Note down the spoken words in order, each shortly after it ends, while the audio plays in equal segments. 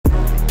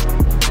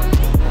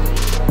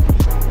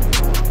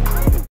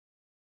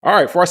All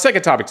right, for our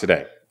second topic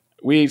today,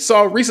 we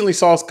recently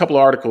saw a couple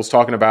of articles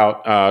talking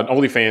about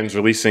OnlyFans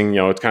releasing,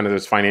 it's kind of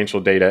this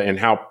financial data and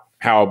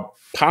how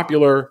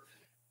popular,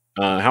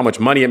 how much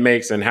money it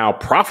makes, and how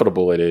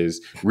profitable it is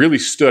really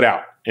stood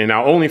out. And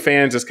now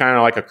OnlyFans is kind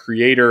of like a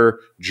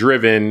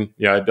creator-driven,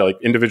 like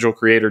individual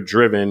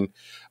creator-driven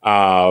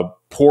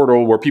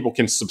portal where people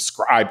can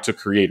subscribe to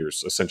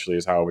creators. Essentially,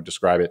 is how I would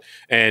describe it.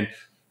 And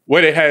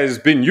what it has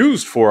been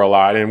used for a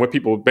lot, and what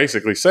people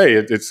basically say,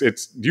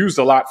 it's used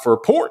a lot for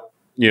porn.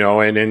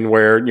 And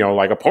where,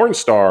 like a porn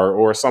star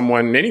or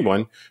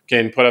anyone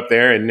can put up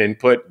there and then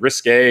put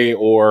risque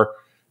or,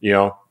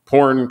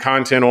 porn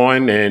content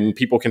on, and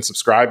people can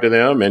subscribe to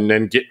them and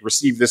then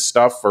receive this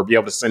stuff or be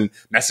able to send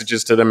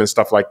messages to them and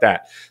stuff like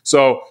that.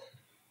 So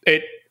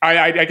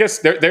I guess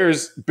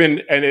there's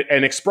been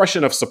an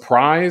expression of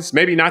surprise,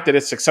 maybe not that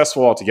it's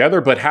successful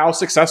altogether, but how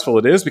successful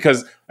it is,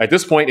 because at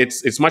this point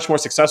it's much more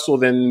successful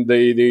than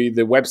the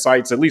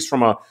websites, at least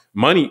from a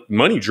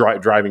money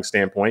driving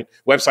standpoint,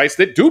 websites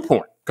that do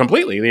porn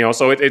completely.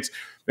 So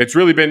it's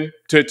really been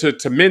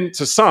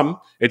to some,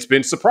 it's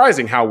been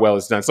surprising how well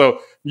it's done. So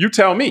you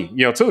tell me,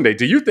 Tunde,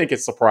 do you think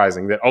it's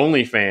surprising that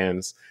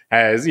OnlyFans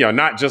has,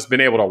 not just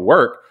been able to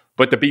work,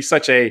 but to be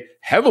such a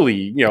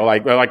heavily,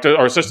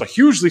 or such a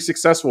hugely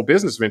successful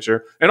business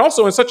venture, and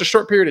also in such a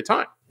short period of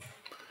time?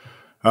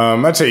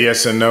 I'd say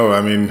yes and no.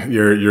 I mean,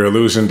 your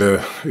allusion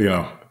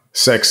to,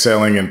 sex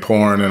selling and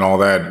porn and all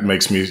that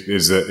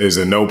is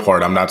a no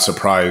part. I'm not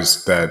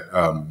surprised that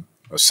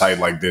a site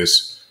like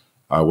this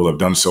will have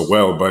done so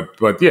well.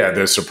 But yeah,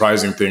 the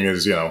surprising thing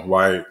is,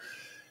 why.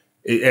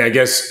 I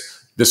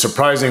guess the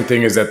surprising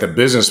thing is that the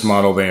business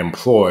model they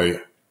employ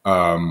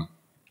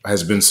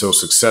has been so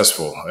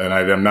successful. And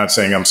I'm not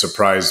saying I'm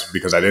surprised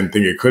because I didn't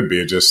think it could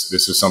be. This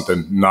is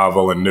something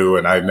novel and new,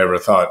 and I never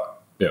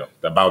thought,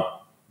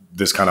 about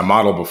this kind of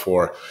model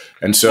before.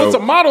 And so it's a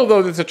model,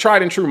 though, that's a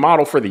tried and true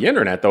model for the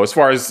internet, though, as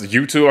far as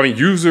YouTube. I mean,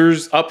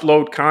 users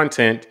upload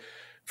content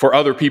for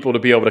other people to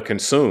be able to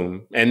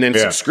consume, and then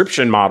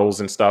subscription models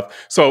and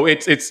stuff. So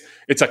it's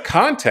a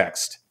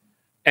context.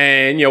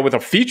 And, with a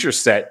feature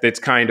set that's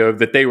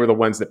that they were the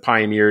ones that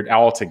pioneered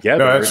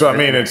altogether. No, that's what I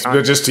mean. It's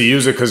just to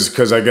use it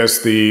because I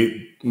guess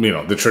the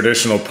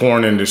traditional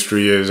porn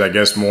industry is, I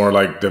guess, more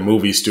like the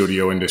movie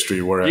studio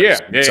industry,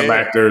 whereas some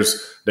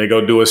actors, they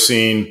go do a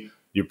scene,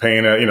 you're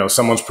paying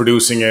someone's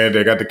producing it,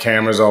 they got the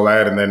cameras, all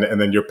that, and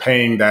then you're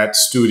paying that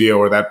studio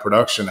or that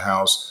production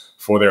house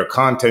for their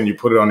content. You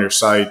put it on your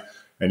site,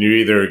 and you're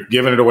either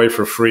giving it away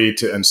for free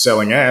and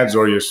selling ads,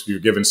 or you're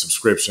giving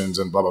subscriptions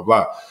and blah, blah,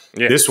 blah.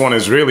 Yeah. This one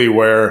is really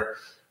where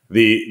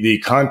the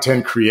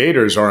content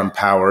creators are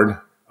empowered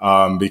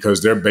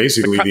because they're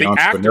basically the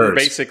entrepreneurs. Actor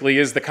basically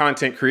is the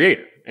content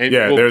creator. And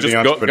they're the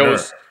entrepreneur.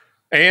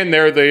 And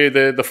they're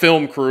the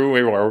film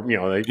crew, or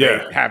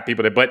they have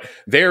people that, but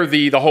they're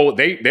the whole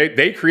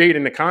they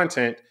creating the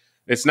content.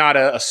 It's not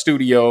a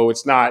studio.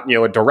 It's not,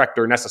 a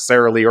director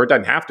necessarily, or it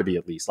doesn't have to be,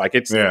 at least. Like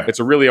it's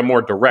really a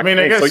more direct thing.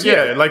 I guess,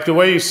 like the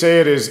way you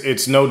say it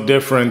it's no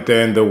different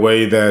than the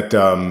way that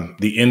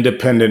the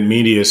independent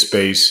media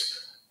space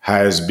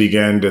has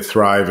begun to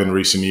thrive in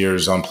recent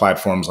years on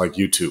platforms like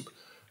YouTube,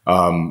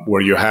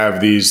 where you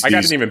have these. I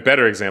got an even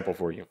better example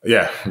for you.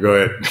 Yeah, go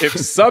ahead. If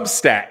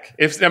Substack,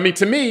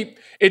 to me,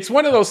 it's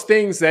one of those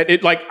things that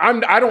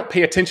I don't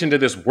pay attention to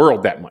this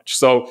world that much.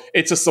 So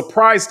it's a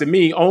surprise to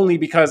me only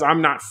because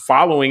I'm not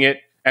following it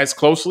as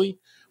closely.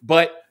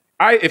 But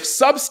if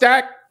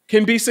Substack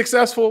can be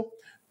successful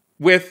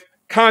with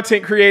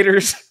content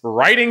creators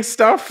writing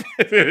stuff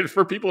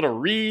for people to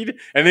read,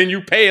 and then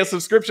you pay a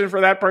subscription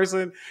for that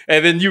person,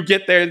 and then you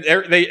get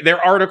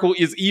their article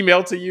is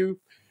emailed to you,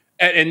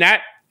 and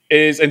that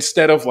is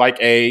instead of like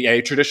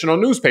a traditional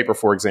newspaper,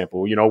 for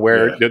example,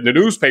 where the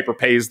newspaper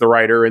pays the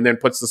writer and then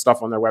puts the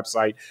stuff on their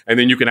website, and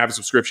then you can have a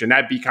subscription.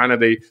 That'd be kind of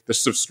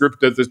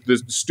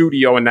the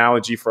studio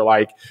analogy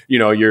for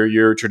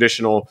your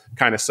traditional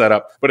kind of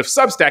setup. But if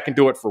Substack can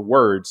do it for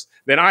words,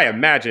 then I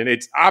imagine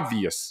it's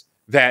obvious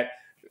that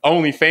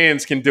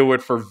OnlyFans can do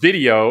it for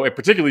video, and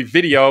particularly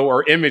video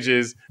or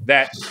images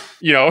that,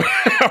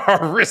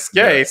 are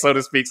risque, so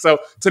to speak. So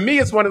to me,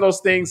 it's one of those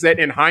things that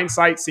in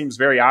hindsight seems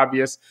very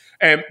obvious.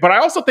 But I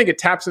also think it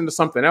taps into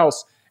something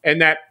else,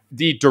 and that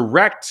the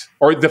direct,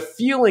 or the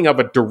feeling of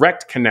a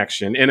direct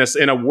connection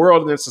in a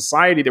world, in a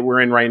society that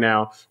we're in right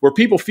now, where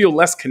people feel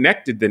less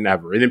connected than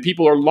ever, and then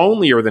people are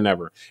lonelier than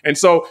ever. And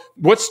so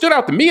what stood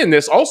out to me in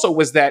this also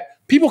was that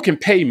people can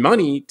pay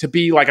money to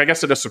be like, I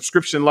guess, at a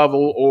subscription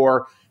level,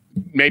 or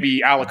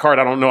maybe a la carte,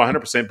 I don't know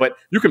 100%, but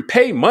you can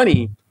pay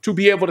money to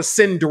be able to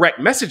send direct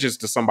messages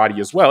to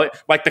somebody as well,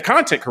 like the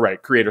content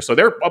creator. So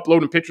they're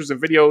uploading pictures and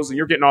videos, and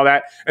you're getting all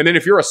that. And then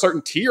if you're a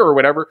certain tier or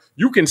whatever,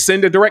 you can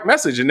send a direct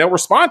message and they'll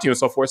respond to you and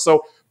so forth.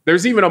 So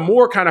there's even a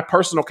more kind of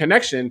personal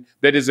connection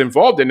that is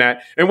involved in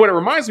that. And what it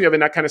reminds me of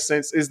in that kind of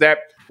sense is that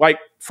like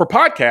for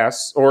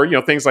podcasts or,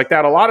 things like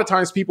that, a lot of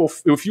times people,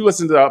 if you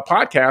listen to a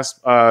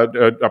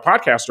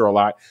podcaster a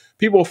lot,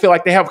 people feel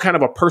like they have kind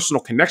of a personal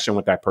connection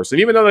with that person,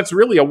 even though that's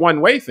really a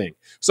one-way thing.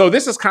 So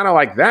this is kind of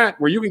like that,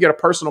 where you can get a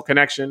personal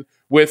connection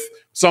with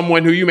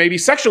someone who you may be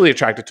sexually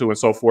attracted to and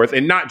so forth,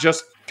 and not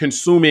just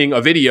consuming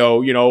a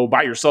video,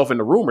 by yourself in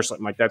the room or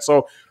something like that.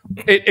 So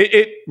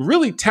it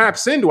really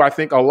taps into, I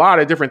think, a lot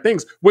of different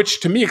things,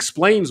 which to me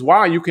explains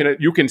why you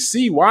can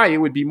see why it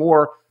would be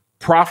more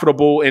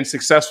profitable and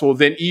successful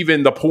than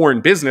even the porn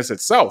business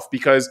itself,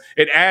 because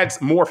it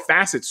adds more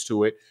facets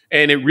to it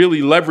and it really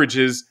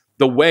leverages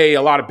the way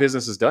a lot of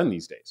business is done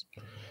these days.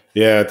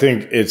 Yeah, I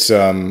think it's,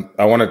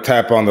 I want to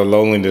tap on the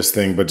loneliness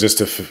thing, but just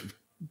to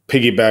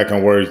piggyback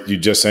on where you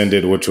just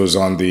ended, which was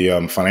on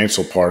the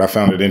financial part, I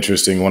found it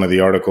interesting. One of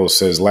the articles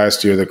says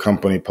last year, the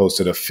company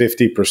posted a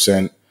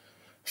 50%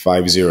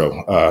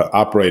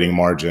 operating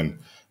margin.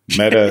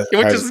 Meta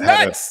which is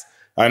nuts.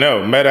 I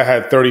know Meta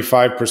had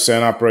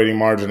 35% operating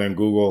margin and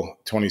Google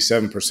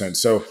 27%.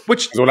 So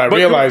what I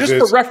realized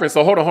is, for reference,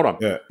 so hold on.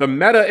 Yeah. The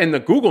Meta and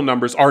the Google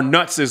numbers are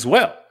nuts as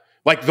well.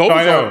 Like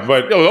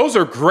those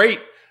are great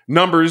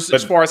numbers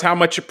as far as how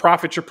much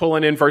profit you're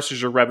pulling in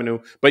versus your revenue.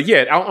 But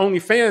yeah,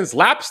 OnlyFans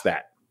laps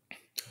that.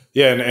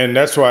 Yeah, and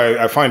that's why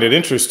I find it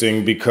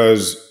interesting,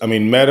 because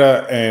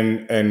Meta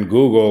and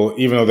Google,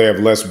 even though they have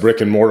less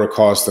brick and mortar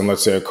costs than,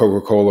 let's say, a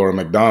Coca-Cola or a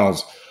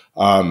McDonald's,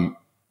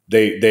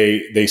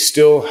 they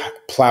still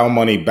plow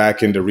money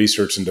back into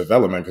research and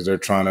development, because they're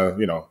trying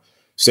to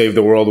save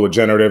the world with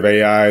generative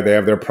AI. They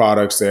have their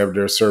products, they have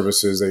their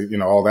services,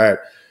 all that.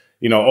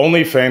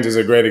 OnlyFans is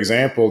a great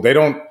example. They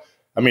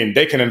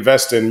can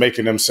invest in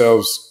making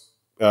themselves,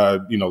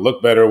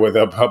 look better with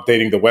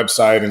updating the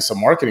website and some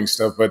marketing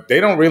stuff, but they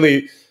don't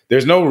really,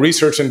 there's no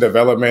research and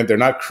development. They're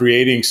not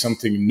creating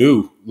something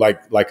new,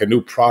 like a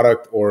new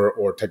product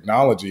or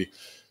technology.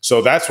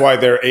 So that's why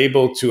they're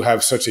able to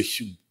have such a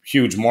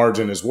huge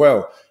margin as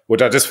well,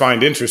 which I just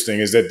find interesting,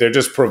 is that they're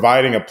just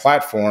providing a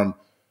platform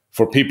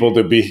for people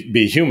to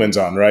be humans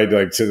on, right?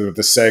 Like to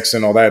the sex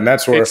and all that. And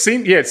that's where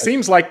it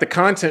seems like the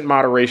content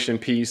moderation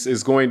piece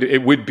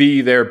it would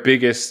be their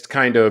biggest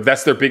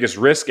that's their biggest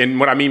risk. And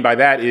what I mean by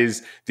that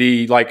is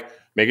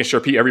making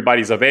sure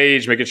everybody's of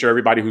age, making sure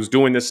everybody who's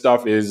doing this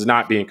stuff is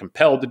not being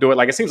compelled to do it.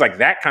 Like, it seems like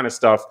that kind of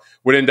stuff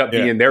would end up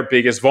being their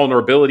biggest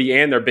vulnerability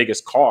and their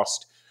biggest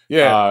cost.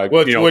 Yeah,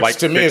 which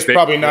to me is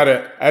probably not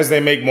as they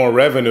make more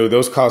revenue,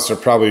 those costs are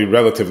probably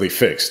relatively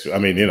fixed.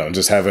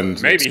 Just having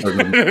maybe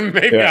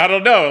I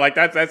don't know. Like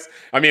that's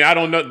I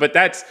don't know, but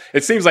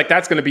it seems like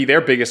that's going to be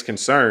their biggest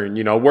concern.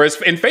 Whereas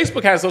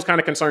Facebook has those kind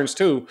of concerns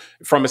too,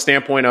 from a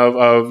standpoint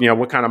of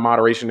what kind of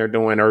moderation they're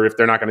doing, or if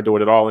they're not going to do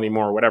it at all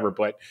anymore or whatever.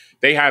 But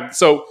they have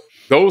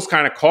those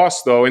kind of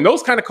costs though, and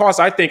those kind of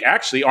costs I think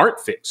actually aren't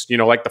fixed.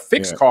 Like the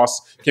fixed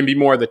costs can be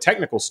more of the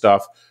technical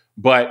stuff.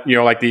 But,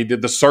 like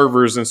the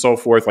servers and so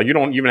forth, like you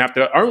don't even have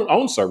to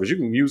own servers. You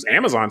can use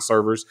Amazon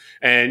servers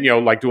and,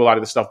 do a lot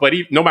of this stuff. But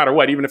no matter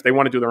what, even if they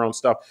want to do their own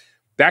stuff,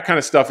 that kind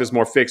of stuff is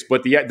more fixed.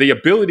 But the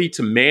ability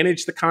to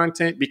manage the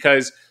content,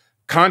 because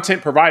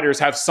content providers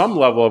have some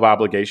level of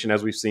obligation,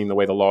 as we've seen the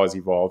way the law has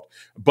evolved.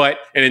 And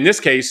in this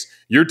case,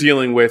 you're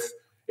dealing with,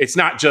 it's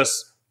not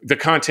just the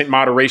content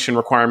moderation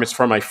requirements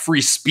from a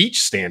free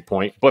speech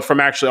standpoint, but from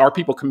actually, are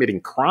people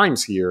committing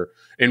crimes here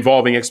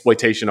involving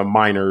exploitation of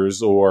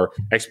minors or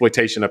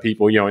exploitation of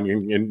people,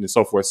 and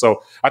so forth.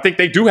 So I think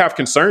they do have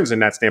concerns in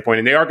that standpoint,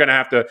 and they are going to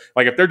have to,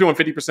 if they're doing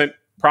 50%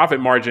 profit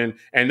margin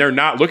and they're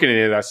not looking at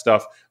any of that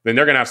stuff, then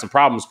they're going to have some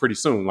problems pretty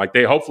soon.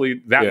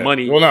 Hopefully that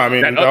money,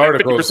 the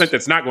articles, 50%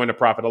 that's not going to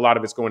profit, a lot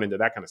of it's going into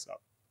that kind of stuff.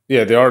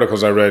 Yeah, the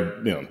articles I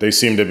read, they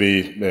seem to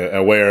be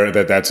aware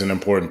that that's an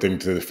important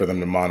thing for them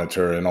to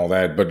monitor and all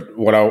that. But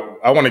what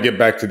I want to get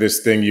back to this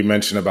thing you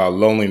mentioned about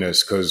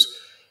loneliness, because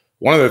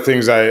one of the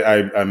things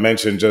I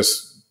mentioned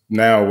just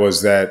now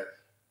was that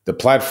the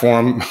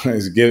platform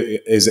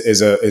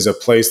is a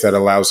place that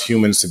allows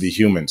humans to be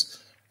humans.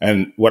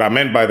 And what I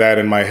meant by that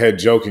in my head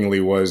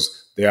jokingly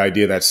was the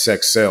idea that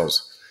sex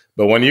sells.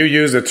 But when you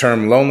use the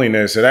term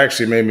loneliness, it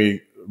actually made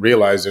me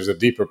realize there's a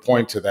deeper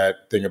point to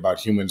that thing about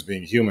humans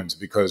being humans,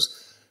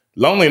 because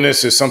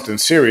loneliness is something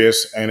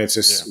serious, and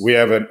we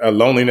have a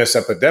loneliness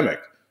epidemic.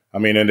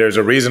 And there's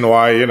a reason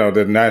why,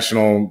 the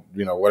national,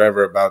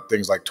 whatever about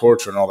things like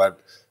torture and all that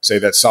say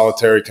that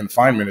solitary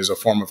confinement is a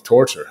form of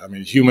torture.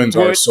 Humans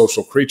are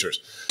social creatures.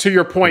 To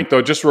your point,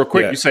 though, just real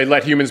quick, you say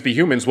let humans be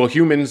humans. Well,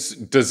 humans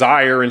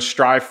desire and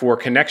strive for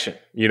connection,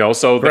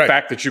 so the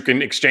fact that you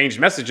can exchange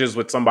messages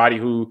with somebody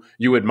who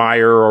you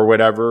admire or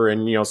whatever,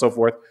 and, so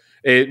forth,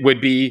 it would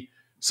be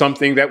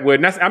something that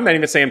would, I'm not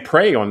even saying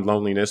prey on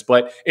loneliness,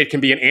 but it can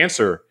be an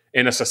answer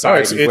in a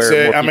society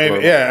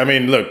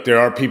look, there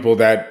are people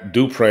that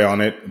do prey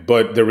on it,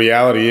 but the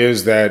reality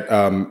is that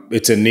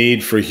it's a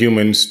need for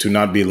humans to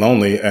not be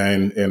lonely.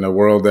 And in a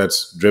world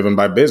that's driven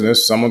by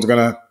business, someone's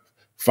going to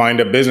find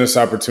a business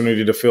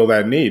opportunity to fill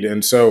that need.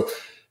 And so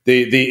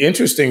the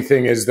interesting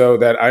thing is, though,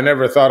 that I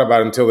never thought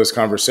about until this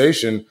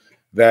conversation,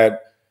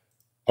 that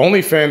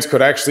OnlyFans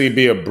could actually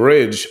be a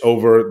bridge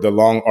over the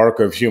long arc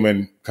of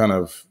human kind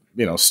of,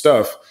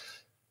 stuff.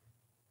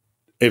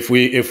 if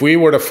we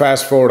were to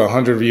fast forward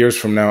 100 years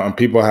from now and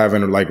people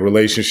having like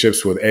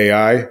relationships with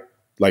AI,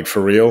 like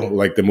for real,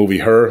 like the movie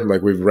Her,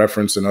 like we've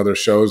referenced in other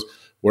shows,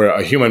 where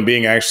a human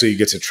being actually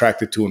gets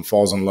attracted to and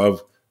falls in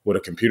love with a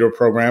computer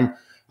program,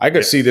 I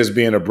could see this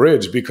being a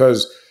bridge,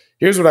 because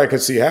here's what I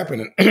could see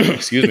happening.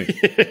 Excuse me.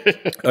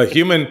 A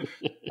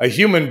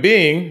human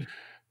being,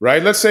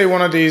 right? Let's say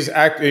one of these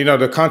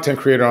the content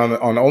creator on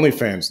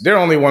OnlyFans, they're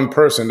only one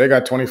person. They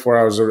got 24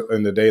 hours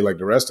in the day like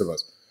the rest of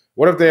us.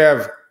 What if they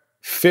have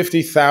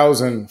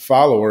 50,000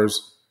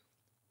 followers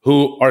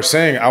who are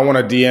saying, I want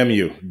to DM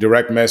you,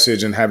 direct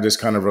message, and have this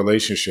kind of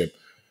relationship?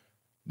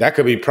 That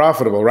could be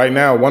profitable. Right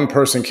now, one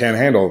person can't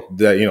handle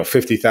the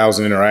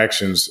 50,000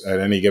 interactions at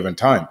any given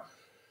time.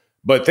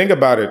 But think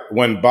about it.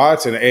 When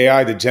bots and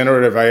AI, the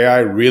generative AI,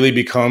 really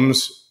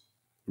becomes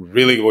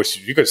which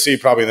you could see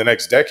probably in the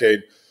next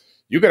decade,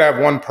 you could have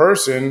one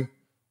person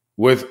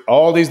with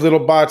all these little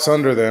bots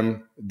under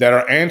them that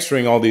are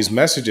answering all these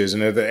messages.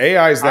 And if the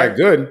AI is that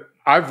good,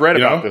 I've read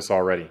about this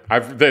already.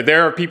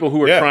 There are people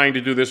who are trying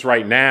to do this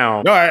right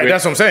now. No,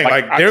 that's what I'm saying.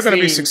 Like they're going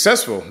to be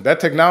successful. That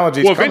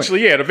technology is coming.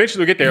 Eventually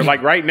we'll get there.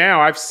 Like right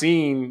now,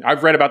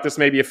 I've read about this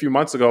maybe a few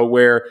months ago,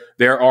 where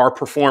there are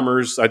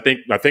performers, I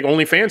think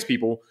OnlyFans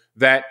people,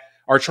 that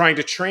are trying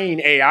to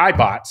train AI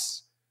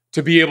bots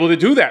to be able to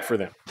do that for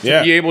them.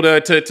 To be able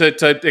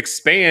to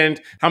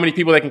expand how many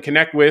people they can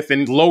connect with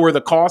and lower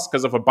the cost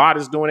because if a bot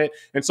is doing it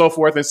and so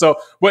forth. And so,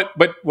 but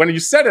when you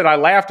said it, I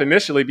laughed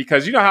initially,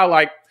 because you know how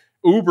like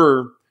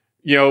Uber,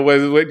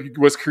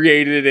 was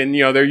created, and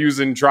they're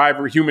using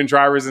human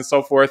drivers and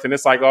so forth, and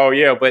it's like, oh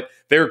yeah, but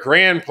their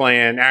grand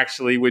plan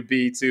actually would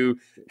be to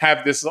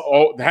have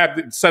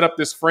set up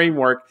this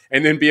framework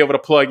and then be able to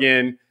plug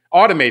in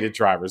automated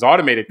drivers,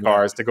 automated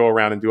cars to go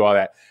around and do all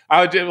that.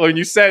 When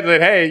you said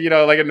that, hey,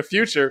 like in the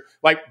future,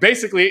 like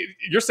basically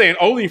you're saying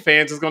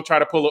OnlyFans is going to try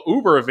to pull an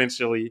Uber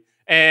eventually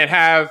and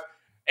have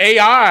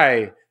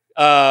AI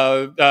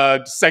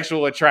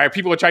sexual attract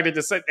people attracted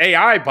to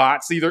AI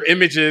bots, either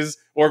images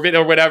or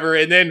video or whatever,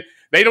 and then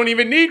they don't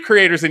even need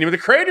creators anymore. The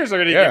creators are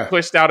going to get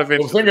pushed out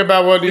eventually. Well, think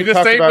about what you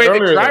talked about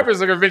earlier. The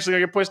drivers are eventually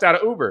going to get pushed out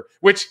of Uber.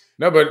 Which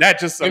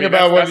think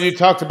about what you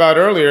talked about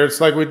earlier. It's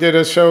like we did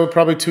a show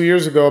probably 2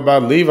 years ago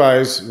about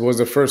Levi's was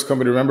the first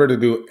company, remember, to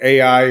do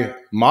AI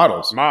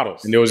models,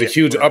 and there was a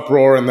huge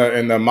uproar in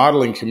the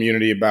modeling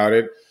community about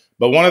it.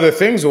 But one of the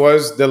things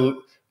was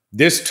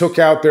this took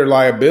out their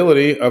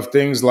liability of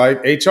things like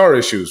HR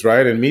issues,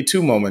 right, and Me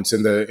Too moments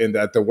at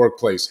the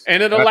workplace,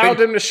 and it allowed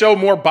them to show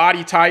more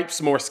body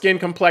types, more skin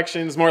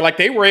complexions, more like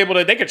they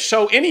could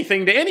show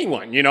anything to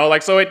anyone,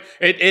 like so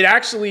it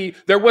actually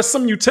there was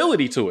some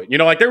utility to it,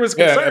 like there was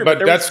concern, but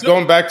that's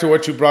going back to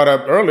what you brought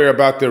up earlier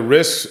about the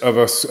risks of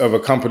a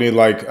company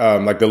like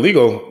the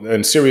legal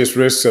and serious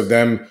risks of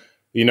them,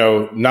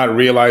 not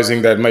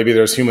realizing that maybe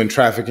there's human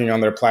trafficking on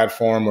their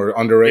platform or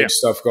underage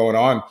stuff going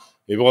on.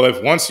 Well,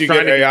 if once you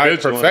get AI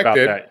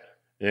perfected,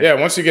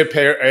 once you get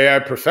AI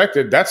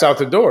perfected, that's out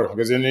the door,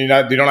 because then you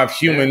don't have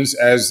humans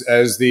as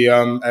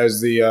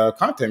the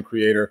content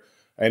creator,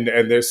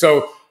 and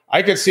so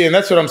I could see, and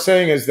that's what I'm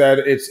saying is that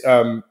it's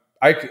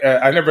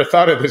I never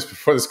thought of this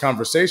before this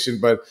conversation,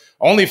 but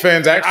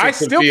OnlyFans actually I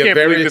still can't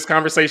believe this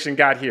conversation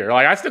got here.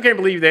 Like, I still can't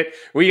believe that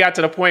we got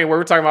to the point where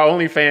we're talking about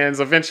OnlyFans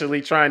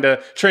eventually trying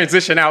to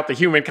transition out the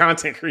human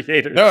content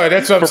creators. No,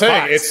 that's what I'm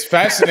saying. Bots. It's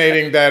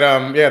fascinating that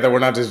that we're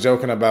not just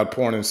joking about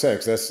porn and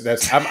sex.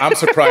 I'm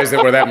surprised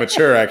that we're that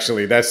mature.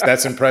 Actually,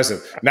 that's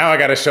impressive. Now I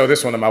got to show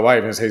this one to my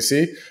wife and say,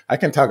 see, I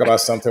can talk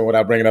about something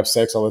without bringing up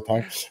sex all the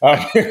time.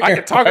 I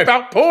can talk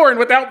about porn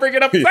without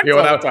bringing up sex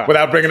all the time.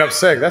 Without bringing up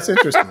sex. That's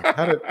interesting.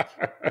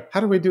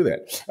 How do we do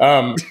that?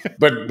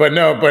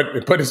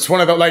 But it's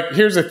one of the, like,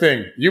 here's the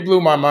thing. You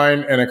blew my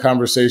mind in a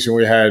conversation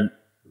we had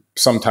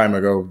some time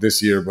ago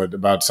this year, but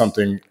about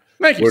something.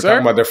 Thank you, we were sir.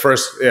 talking about the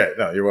first. Yeah,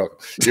 no, you're welcome.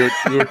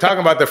 We were talking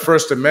about the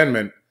First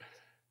Amendment,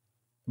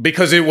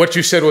 because what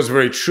you said was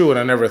very true, and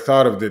I never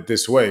thought of it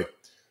this way.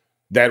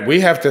 That we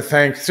have to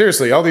thank,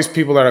 seriously, all these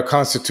people that are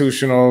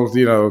constitutional,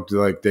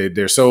 like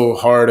they're so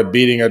hard at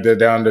beating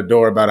down the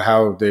door about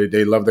how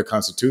they love the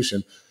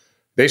Constitution.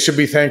 They should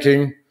be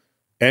thanking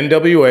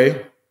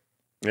NWA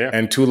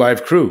and Two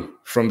Live Crew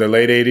from the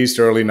late 80s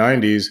to early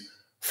 90s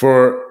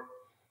for,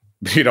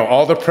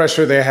 all the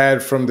pressure they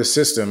had from the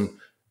system,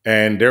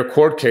 and their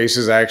court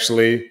cases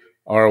actually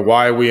are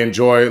why we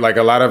enjoy, like,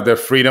 a lot of the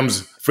freedom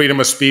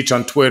of speech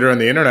on Twitter and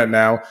the internet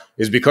now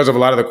is because of a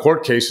lot of the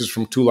court cases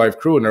from Two Live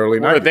Crew in the early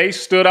 90s. Where they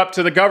stood up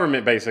to the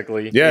government,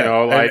 basically,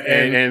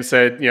 and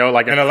said, and a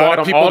lot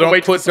of people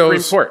don't put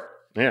those Court.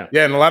 Yeah.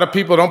 And a lot of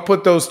people don't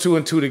put those two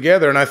and two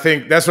together. And I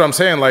think that's what I'm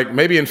saying. Like,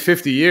 maybe in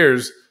 50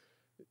 years,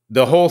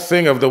 the whole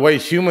thing of the way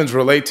humans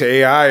relate to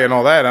AI and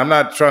all that, I'm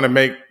not trying to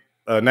make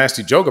a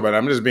nasty joke about it.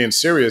 I'm just being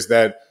serious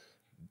that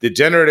the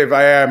generative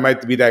AI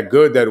might be that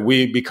good that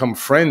we become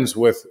friends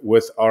with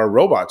our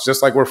robots,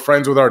 just like we're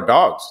friends with our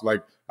dogs.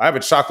 Like, I have a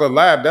chocolate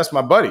lab. That's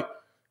my buddy.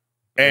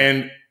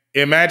 And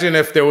imagine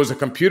if there was a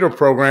computer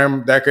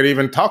program that could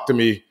even talk to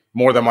me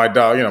more than my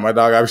dog. You know, my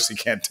dog obviously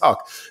can't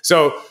talk.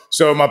 So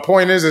my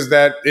point is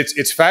that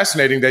it's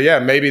fascinating that, yeah,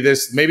 maybe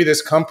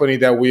this company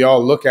that we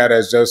all look at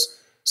as just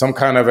some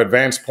kind of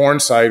advanced porn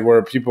site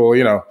where people,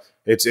 you know,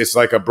 it's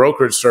like a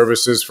brokerage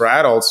services for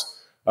adults,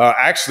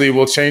 actually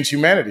will change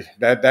humanity.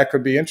 That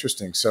could be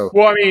interesting. So,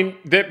 well, I mean,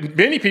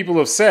 many people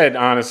have said,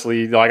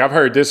 honestly, like I've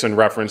heard this in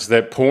reference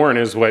that porn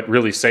is what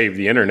really saved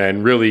the internet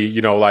and really,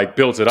 you know, like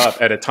built it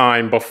up at a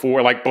time before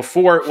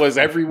it was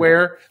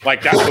everywhere.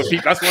 Like that's one of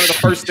the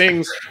first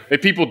things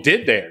that people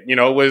did there, you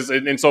know, was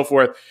and so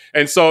forth.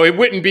 And so it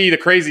wouldn't be the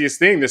craziest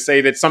thing to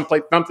say that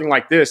something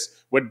like this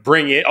would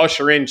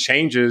usher in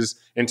changes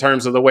in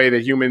terms of the way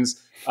that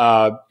humans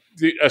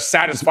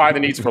satisfy the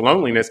needs for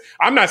loneliness.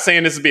 I'm not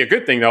saying this would be a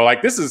good thing though.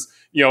 Like this is,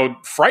 you know,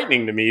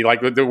 frightening to me,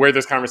 like where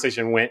this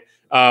conversation went,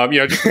 you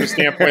know, just from the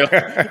standpoint.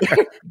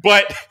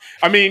 But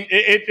I mean,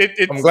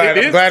 I'm glad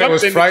it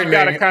was frightening,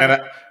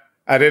 and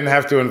I didn't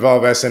have to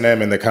involve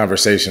S&M in the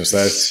conversation. So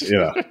that's, you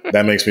know,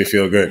 that makes me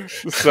feel good.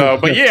 So,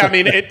 but yeah, I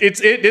mean,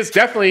 it's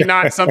definitely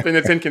not something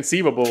that's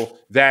inconceivable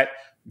that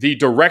the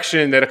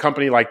direction that a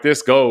company like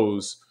this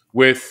goes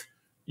with,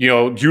 you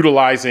know,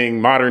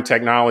 utilizing modern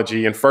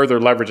technology and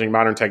further leveraging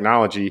modern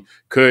technology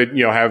could,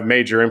 you know, have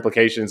major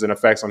implications and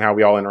effects on how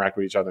we all interact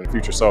with each other in the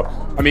future. So,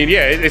 I mean,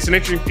 yeah, it's an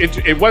interesting.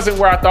 It wasn't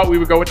where I thought we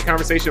would go with the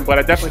conversation, but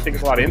I definitely think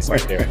there's a lot of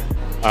insight there.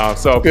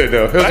 So good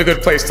though. It was a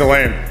good place to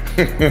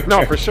land.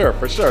 No, for sure.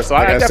 So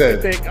like I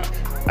definitely think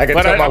I can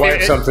tell my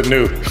wife something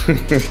new.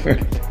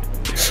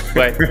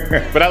 But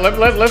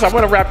let's. I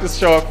want to wrap this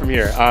show up from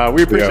here.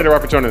 We appreciate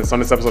everyone for joining us on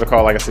this episode of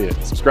Call Like I See It.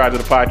 Subscribe to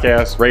the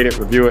podcast, rate it,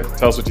 review it,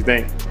 tell us what you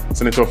think.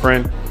 Send it to a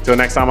friend. Until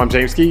next time, I'm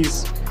James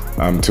Keys.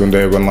 I'm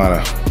Tunde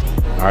Gunlana.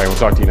 All right, we'll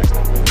talk to you next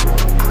time.